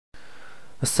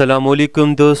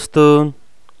अस्सलामुअलैकुम दोस्तों,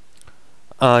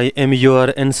 I am your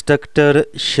instructor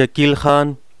Shakeel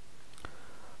Khan.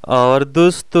 और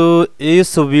दोस्तों,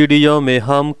 इस वीडियो में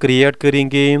हम क्रिएट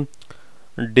करेंगे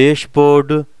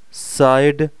dashboard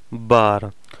side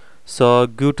bar. So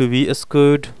go to we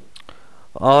स्कोड।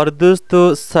 और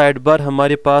दोस्तों, साइड बार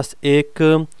हमारे पास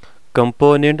एक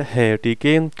कंपोनेंट है, ठीक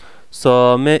है।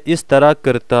 सो मैं इस तरह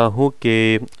करता हूँ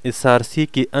कि इस आरसी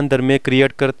के अंदर मैं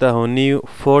क्रिएट करता हूँ न्यू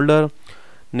फोल्डर,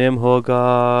 नेम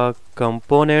होगा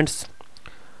कंपोनेंट्स।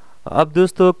 अब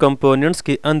दोस्तों, कंपोनेंट्स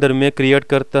के अंदर मैं क्रिएट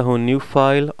करता हूँ न्यू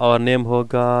फाइल और नेम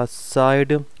होगा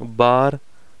साइड बार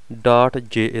डॉट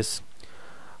JS।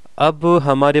 अब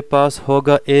हमारे पास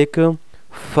होगा एक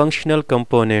functional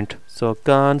component. So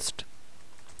const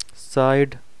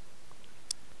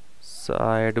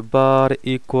side bar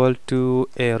equal to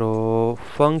arrow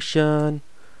function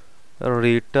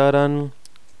return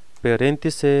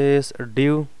पेरेंथिसिस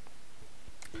div,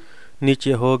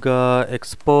 नीचे होगा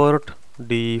export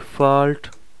default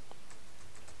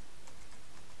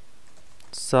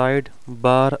side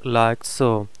bar like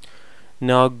so.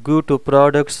 Now go two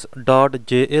products dot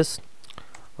JS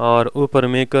और ऊपर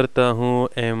मैं करता हूँ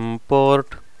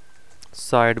import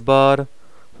side bar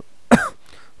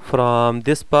from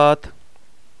this path.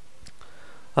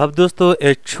 अब दोस्तों,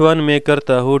 H1 में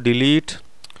करता हूँ डिलीट,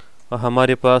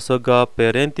 हमारे पास होगा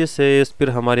पेरेंथिसिस, फिर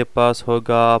हमारे पास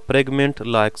होगा फ्रेगमेंट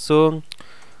लाइक सो,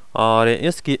 और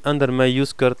इसके अंदर मैं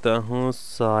यूज़ करता हूँ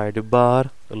साइड बार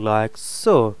लाइक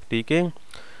सो, ठीक है।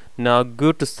 Now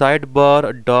go to side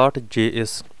bar dot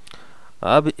JS।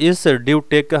 अब इस डिव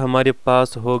टैग का हमारे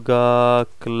पास होगा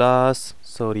क्लास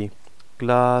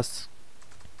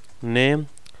नेम,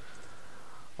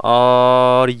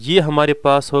 और ये हमारे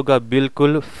पास होगा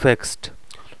बिल्कुल फिक्स्ड।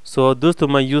 सो दोस्तों,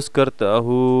 मैं यूज़ करता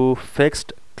हूँ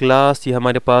फिक्स्ड क्लास। ये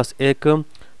हमारे पास एक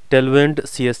टेलविंड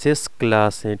CSS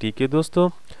क्लास है, ठीक है दोस्तों।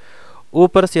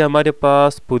 ऊपर से हमारे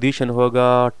पास पोजीशन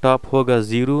होगा, टॉप होगा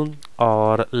 0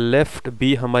 और लेफ़्ट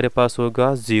भी हमारे पास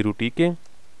होगा 0, ठीक है।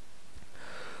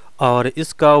 और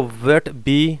इसका वेट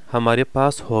भी हमारे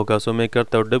पास होगा। सो मैं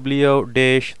करता हूँ W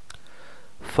डैश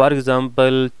फॉर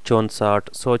एग्ज़ाम्पल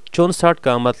 64। सो 64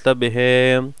 का मतलब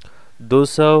है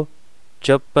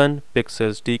 256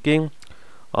 पिक्सेल्स, ठीक है।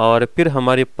 और फिर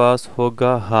हमारे पास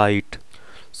होगा हाइट।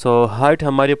 सो हाइट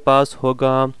हमारे पास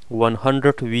होगा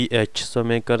 100 VH। सो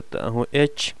मैं करता हूँ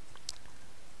H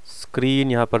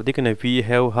स्क्रीन, यहाँ पर देखना वी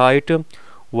हैव हाइट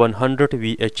 100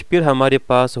 VH। फिर हमारे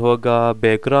पास होगा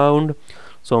बैकग्राउंड।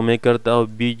 सो मैं करता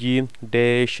हूँ BG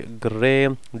dash grey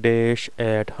dash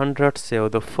 800, save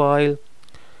the file.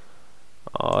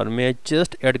 और मैं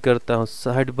जस्ट ऐड करता हूँ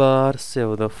side bar,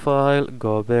 save the file,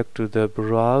 go back to the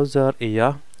browser.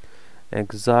 या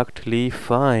एग्जैक्टली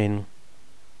फाइन।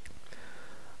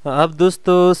 अब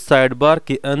दोस्तों, साइड बार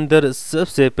के अंदर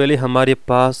सबसे पहले हमारे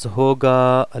पास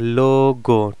होगा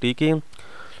लोगो, ठीक है।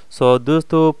 सो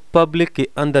दोस्तों, पब्लिक के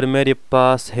अंदर मेरे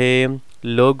पास है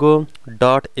लोगो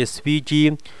डॉट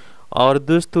SVG। और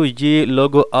दोस्तों, ये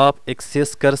लोगो आप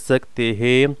एक्सेस कर सकते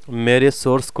हैं मेरे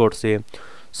सोर्स कोड से।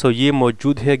 सो ये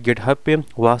मौजूद है गिटहब पे,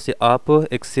 वहाँ से आप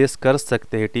एक्सेस कर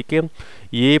सकते हैं, ठीक है।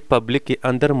 ये पब्लिक के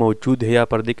अंदर मौजूद है, यहाँ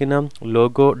पर देखें ना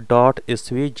लोगो डॉट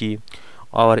SVG,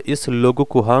 और इस लोगो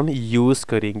को हम यूज़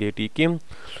करेंगे, ठीक है।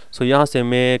 सो यहाँ से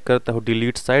मैं करता हूँ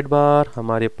डिलीट साइड बार,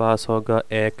 हमारे पास होगा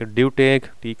एक डिव टैग,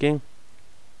 ठीक है।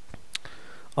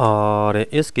 और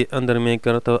इसके अंदर मैं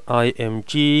करता हूँ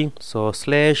IMG सो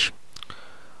स्लैश,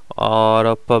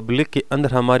 और पब्लिक के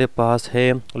अंदर हमारे पास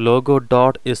है लोगो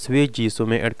डॉट SVG। सो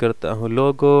मैं ऐड करता हूँ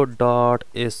लोगो डॉट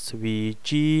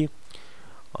SVG,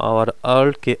 और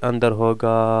अल्ट के अंदर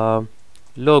होगा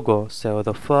लोगो, save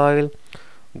the file,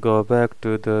 go back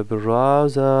to the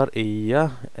browser.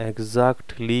 या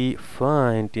एग्जैक्टली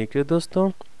फाइन, ठीक है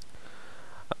दोस्तों।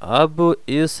 अब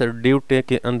इस डिव टैग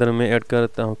के अंदर मैं ऐड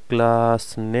करता हूँ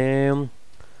क्लास नेम,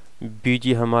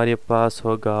 BG हमारे पास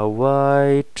होगा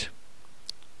white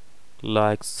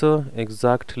like so,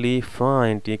 exactly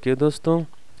fine, ठीक है दोस्तों।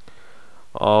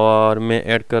 और मैं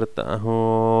ऐड करता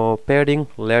हूँ पैडिंग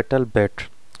लिटिल बिट।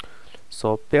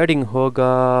 सो पैडिंग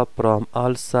होगा from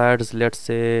all sides, let's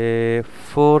say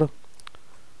 4,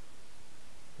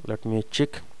 let me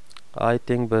check, I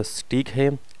think बस ठीक है,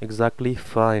 एग्जैक्टली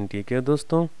फाइन, ठीक है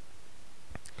दोस्तों।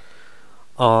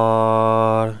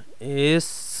 और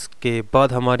इसके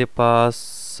बाद हमारे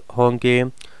पास होंगे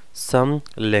सम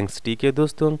लिंक्स, ठीक है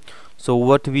दोस्तों। So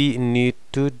what we need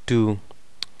to do,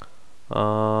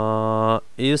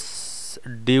 इस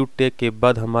डिव टैग के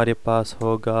बाद हमारे पास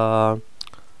होगा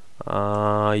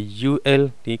UL,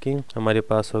 ठीक है। हमारे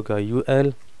पास होगा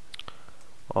UL,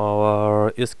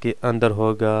 और इसके अंदर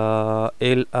होगा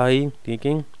LI, ठीक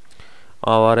है।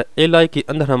 और li के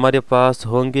अंदर हमारे पास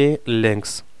होंगे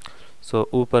लिंक्स। सो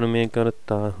ऊपर मैं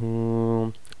करता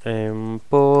हूँ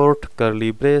import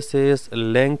curly braces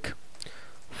link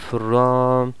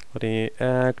from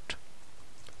react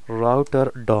router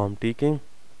DOM, ठीक है।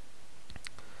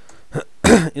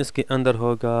 इसके अंदर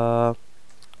होगा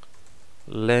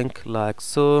लिंक लाइक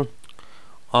सो,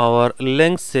 और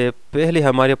लिंक से पहले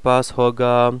हमारे पास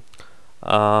होगा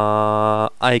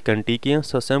आइकन, ठीक है।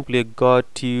 So simply go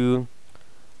to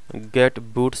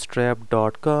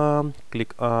getbootstrap.com,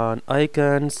 click on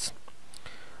icons,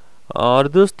 और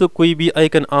दोस्तों कोई भी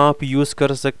आइकन आप यूज़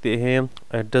कर सकते हैं,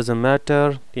 इट डजंट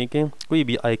मैटर, ठीक है, कोई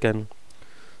भी आइकन।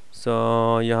 सो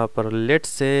यहाँ पर let's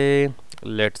say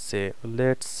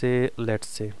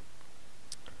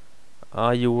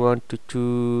I want to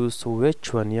choose which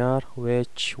one यार,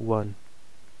 which one,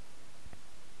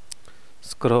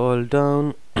 स्क्रॉल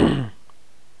डाउन,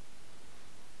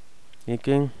 ठीक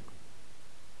है।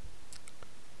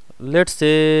 Let's say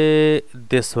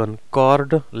this one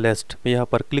cord list, मैं यहाँ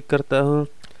पर क्लिक करता हूँ।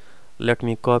 Let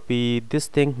me copy this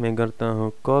thing, मैं करता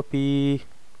हूँ कॉपी,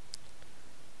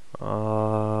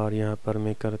 और यहाँ पर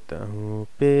मैं करता हूँ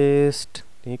पेस्ट,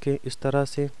 ठीक है, इस तरह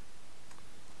से।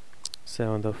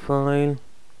 Save the file,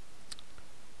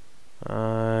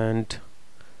 and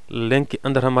link के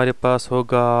अंदर हमारे पास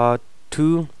होगा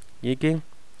 2, ठीक है,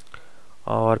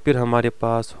 और फिर हमारे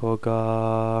पास होगा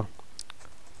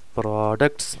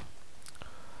प्रोडक्ट्स,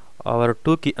 और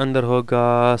 2 के अंदर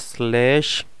होगा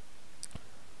slash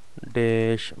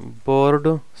dashboard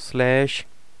slash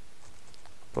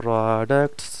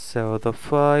products, save the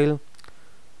file,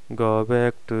 go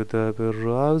back to the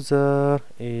browser,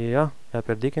 यहाँ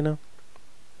पर देखें ना,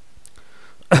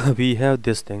 we have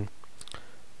this thing.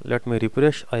 Let me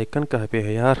refresh, icon कहाँ पे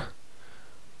है यार,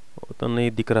 वो तो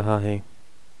नहीं दिख रहा है,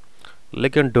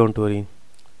 लेकिन डोंट वरी,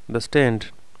 अंडरस्टैंड।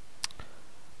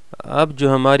 अब जो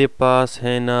हमारे पास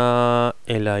है ना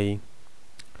li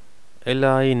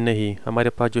नहीं, हमारे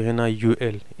पास जो है ना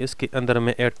ul, इसके अंदर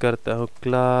मैं ऐड करता हूँ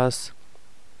क्लास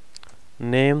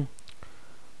नेम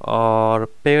और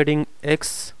पैडिंग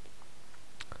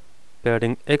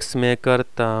x में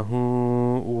करता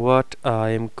हूँ what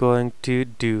I am going to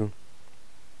do.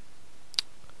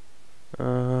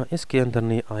 इसके अंदर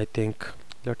नहीं, I think,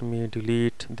 let me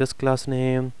delete this class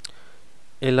name.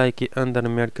 li के अंदर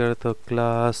मैं ऐड करता हूँ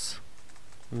क्लास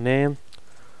नेम,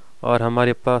 और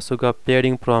हमारे पास होगा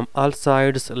padding from all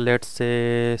sides, let's say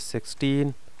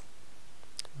 16,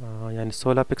 यानी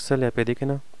 16 पिक्सल। यहाँ पे देखें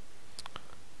ना,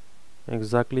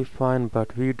 exactly fine,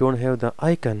 but we don't have the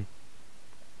icon,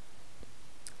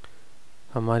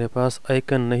 हमारे पास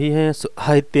आइकन नहीं है। सो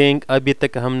आई थिंक अभी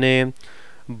तक हमने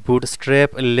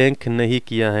बूटस्ट्रैप लिंक नहीं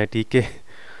किया है, ठीक है,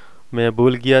 मैं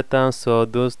भूल गया था। सो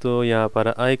दोस्तों यहाँ पर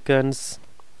आइकन्स,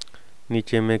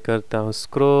 नीचे मैं करता हूँ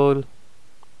स्क्रॉल,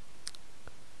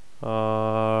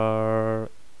 और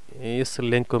इस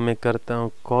लिंक को मैं करता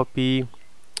हूँ कॉपी,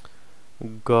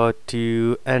 गो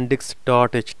टू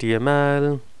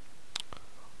index.html,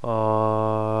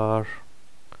 और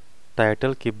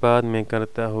टाइटल के बाद मैं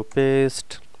करता हूँ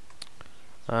पेस्ट।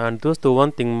 एंड दोस्तों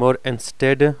one thing more,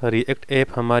 instead react app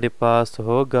हमारे पास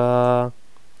होगा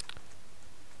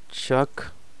चक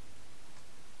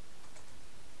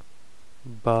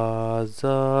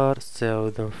बाजार, सेव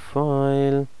द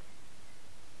फाइल।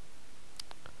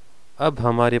 अब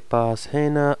हमारे पास है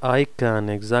ना आइकन,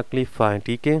 एग्जैक्टली फाइन,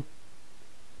 ठीक है,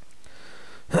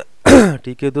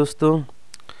 ठीक है दोस्तों।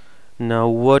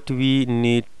 Now what we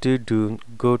need to do,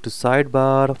 go to side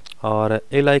bar, और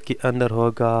li के अंदर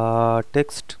होगा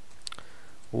टेक्स्ट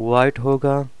वाइट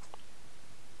होगा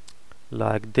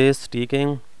लाइक दिस, ठीक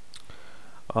है,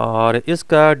 और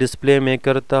इसका डिस्प्ले मैं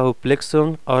करता हूँ फ्लेक्स।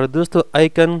 और दोस्तों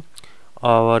आइकन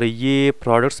और ये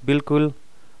प्रोडक्ट्स बिल्कुल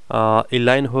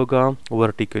इलाइन होगा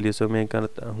वर्टिकली, सो मैं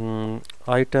करता हूँ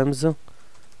आइटम्स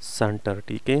सेंटर,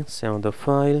 ठीक है, सेव द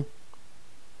फाइल,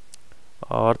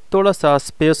 और थोड़ा सा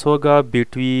स्पेस होगा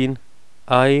बिटवीन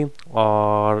आई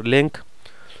और लिंक।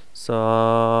 सो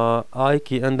आई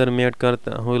के अंदर मैं ऐड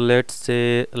करता हूँ लेट्स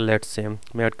से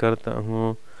मैं ऐड करता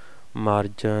हूँ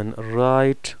margin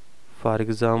right, for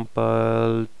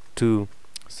example 2,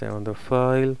 save the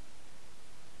file,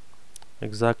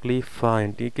 exactly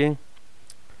fine, ठीक है,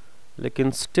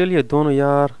 लेकिन स्टिल ये दोनों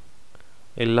यार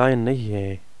अलाइन नहीं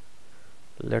है।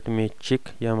 लेट मी चेक,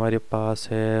 ये हमारे पास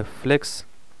है फ्लेक्स,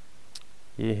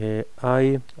 ये है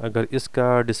आई, अगर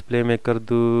इसका डिस्प्ले में कर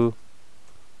दूँ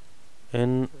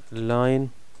in line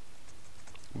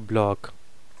block,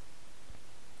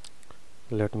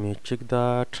 let me check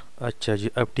that. अच्छा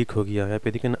जी, अब ठीक हो गया, यहाँ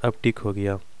पे देखिए ना, अब ठीक हो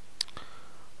गया।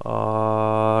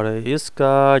 और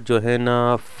इसका जो है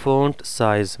ना फ़ॉन्ट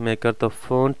साइज़ मैं करता हूँ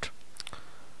फ़ॉन्ट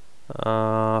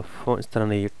इस तरह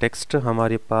नहीं, टेक्स्ट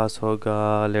हमारे पास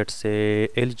होगा लेट्स से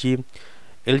एल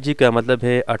जी का मतलब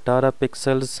है 18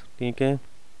 पिक्सल्स, ठीक है,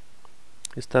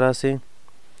 इस तरह से।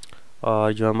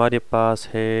 और जो हमारे पास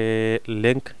है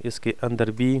लिंक, इसके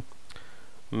अंदर भी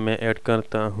मैं ऐड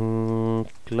करता हूँ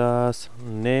क्लास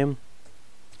नेम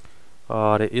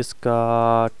और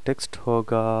इसका टेक्स्ट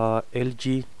होगा एल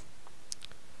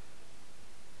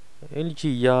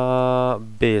जी या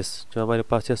बेस, जो हमारे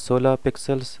पास है 16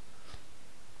 पिक्सल्स,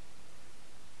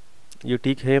 ये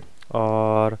ठीक है।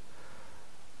 और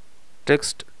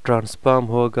टेक्स्ट ट्रांसफॉर्म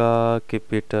होगा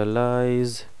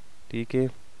कैपिटलाइज, ठीक है,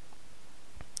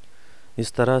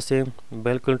 इस तरह से,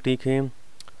 बिल्कुल ठीक है।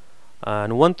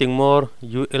 And one thing more,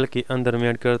 UL के अंदर मैं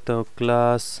ऐड करता हूँ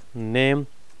क्लास नेम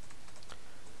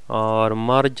और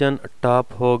मार्जिन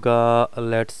टॉप होगा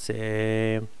लेट्स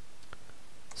से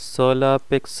 16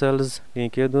 पिक्सल्स,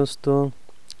 ठीक है दोस्तों,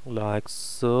 लाइक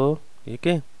सो, ठीक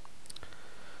है।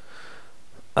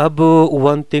 अब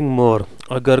वन थिंग मोर,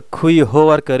 अगर कोई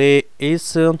होवर करे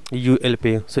इस यूएल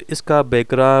पे सो इसका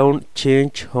बैकग्राउंड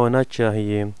चेंज होना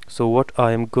चाहिए। So what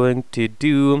I am going to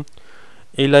do,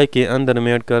 L के अंदर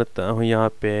मैं ऐड करता हूँ यहाँ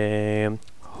पे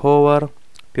होवर,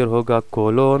 फिर होगा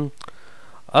कोलोन।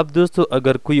 अब दोस्तों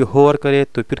अगर कोई होवर करे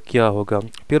तो फिर क्या होगा,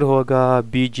 फिर होगा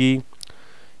बीजी,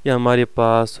 या हमारे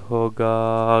पास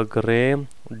होगा ग्रेम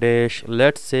डैश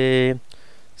लेट्स से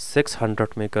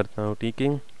 600 में करता हूँ, ठीक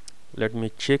है, लेट मी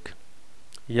चेक,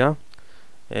 या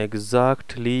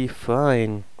exactly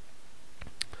fine.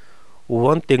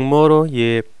 One thing more,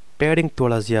 ये पैडिंग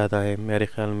थोड़ा ज़्यादा है मेरे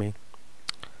ख्याल में,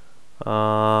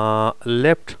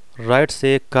 लेफ्ट राइट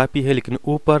से काफ़ी है लेकिन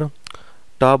ऊपर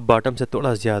टॉप बॉटम से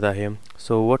थोड़ा ज़्यादा है।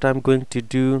 So what I am going to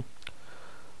do,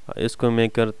 इसको मैं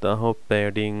करता हूँ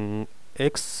पैडिंग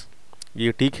एक्स,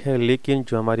 ये ठीक है, लेकिन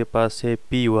जो हमारे पास है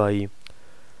पी वाई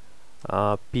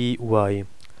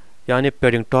यानी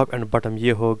पैडिंग टॉप एंड बॉटम,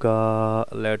 ये होगा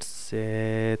let's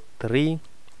say 3,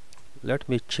 let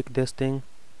me check this thing,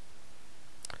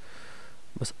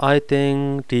 बस आई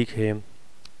थिंक ठीक है,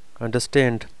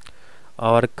 अंडरस्टैंड।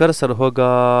 और कर्सर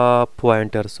होगा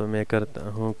पॉइंटर, सो मैं करता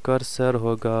हूँ कर्सर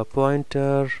होगा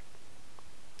पॉइंटर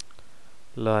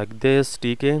लाइक दिस,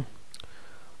 ठीक है।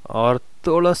 और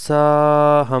थोड़ा सा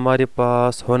हमारे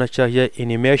पास होना चाहिए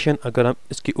एनिमेशन अगर हम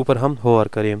इसके ऊपर हम होवर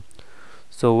करें।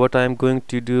 So what I am going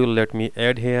to do, let me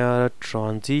add hair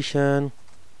transition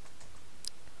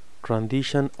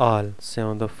all,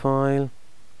 save the file,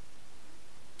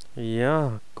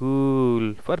 या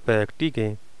कूल, परफेक्ट, ठीक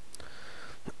है।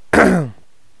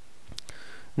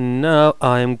 Now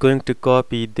I am going to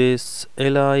copy this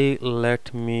li,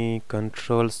 let me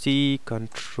Control C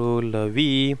Control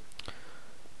V।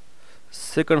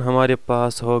 Second हमारे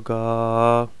पास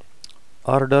होगा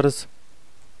orders,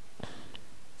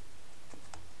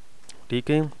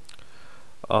 ठीक है,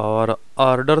 और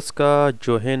orders का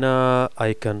जो है ना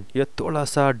आइकन ये थोड़ा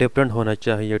सा डिफरेंट होना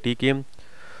चाहिए, ठीक है।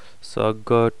 सो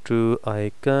go to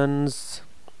icons,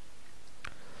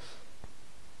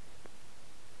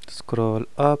 scroll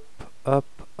up up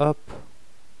up,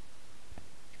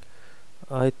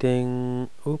 I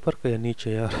think ऊपर का या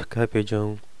नीचे, यार कहाँ पे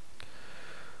जाऊँ।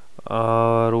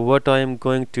 और what I am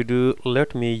going to do,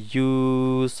 let me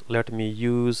use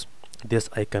this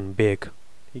icon big,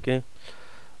 ठीक है,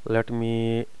 let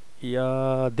me,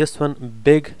 yeah, this one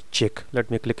big check,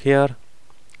 let me click here।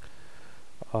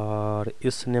 और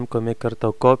इस नेम को मैं करता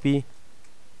हूँ कॉपी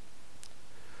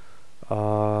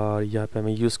और यहाँ पे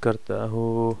मैं यूज़ करता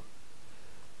हूँ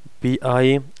bi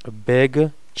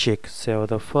big check, save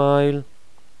the file,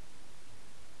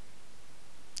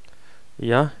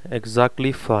 या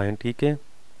एग्जैक्टली फाइन, ठीक है,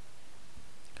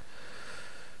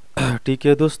 ठीक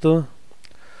है दोस्तों।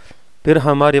 फिर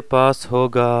हमारे पास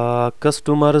होगा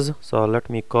customers, so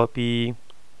let me copy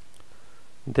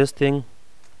this thing,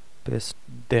 paste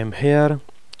them hair,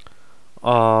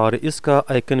 और इसका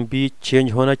आइकन भी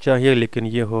चेंज होना चाहिए लेकिन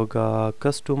ये होगा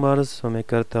कस्टमर्स, सो मैं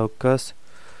करता हूँ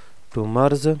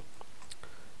customers.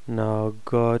 Now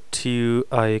go to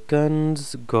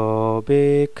icons, go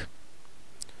back,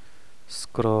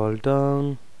 scroll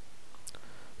down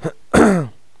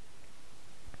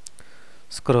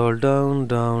scroll down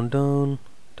down down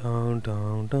down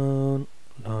down down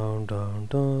down down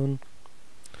down,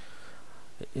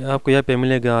 आपको यहाँ पे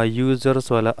मिलेगा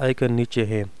यूजर्स वाला आइकन नीचे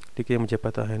है, ठीक है, मुझे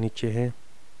पता है नीचे है।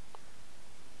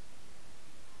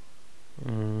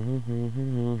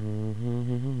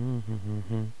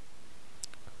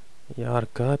 यार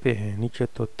कहाँ पे है, नीचे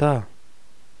तो था,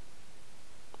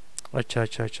 अच्छा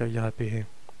अच्छा अच्छा यहाँ पे है।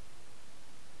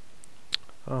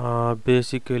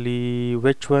 basically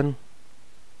which one?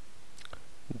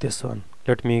 This one.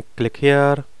 Let me click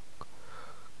here,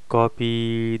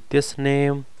 copy this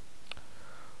name,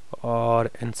 or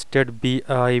instead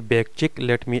bi backcheck,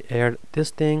 let me add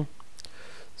this thing,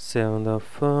 save the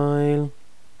file,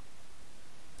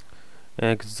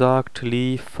 exactly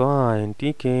fine,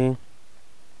 ठीक है।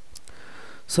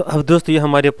 सो अब दोस्तों ये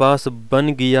हमारे पास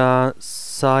बन गया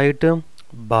साइड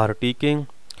बार, ठीक है।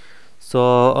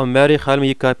 सो मेरे ख्याल में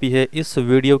ये काफ़ी है इस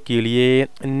वीडियो के लिए।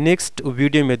 नेक्स्ट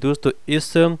वीडियो में दोस्तों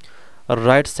इस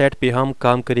राइट साइड पे हम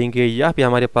काम करेंगे। यहाँ पे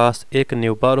हमारे पास एक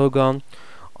न्यू बार होगा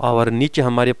और नीचे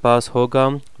हमारे पास होगा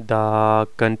द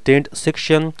कंटेंट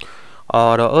सेक्शन,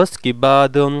 और उसके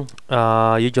बाद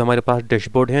ये जो हमारे पास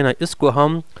डैशबोर्ड है ना, इसको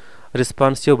हम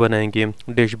रिस्पॉन्सिव बनाएंगे,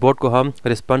 डैशबोर्ड को हम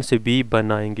रिस्पॉन्सिव भी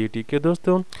बनाएंगे, ठीक है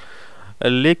दोस्तों।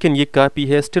 लेकिन ये काफ़ी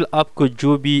है, स्टिल आपको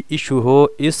जो भी इशू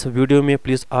हो इस वीडियो में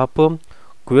प्लीज़ आप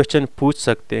क्वेश्चन पूछ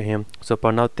सकते हैं। So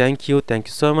for now thank you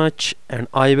so much and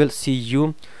I will see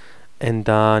you in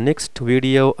the next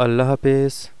video. Allah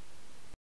Hafiz.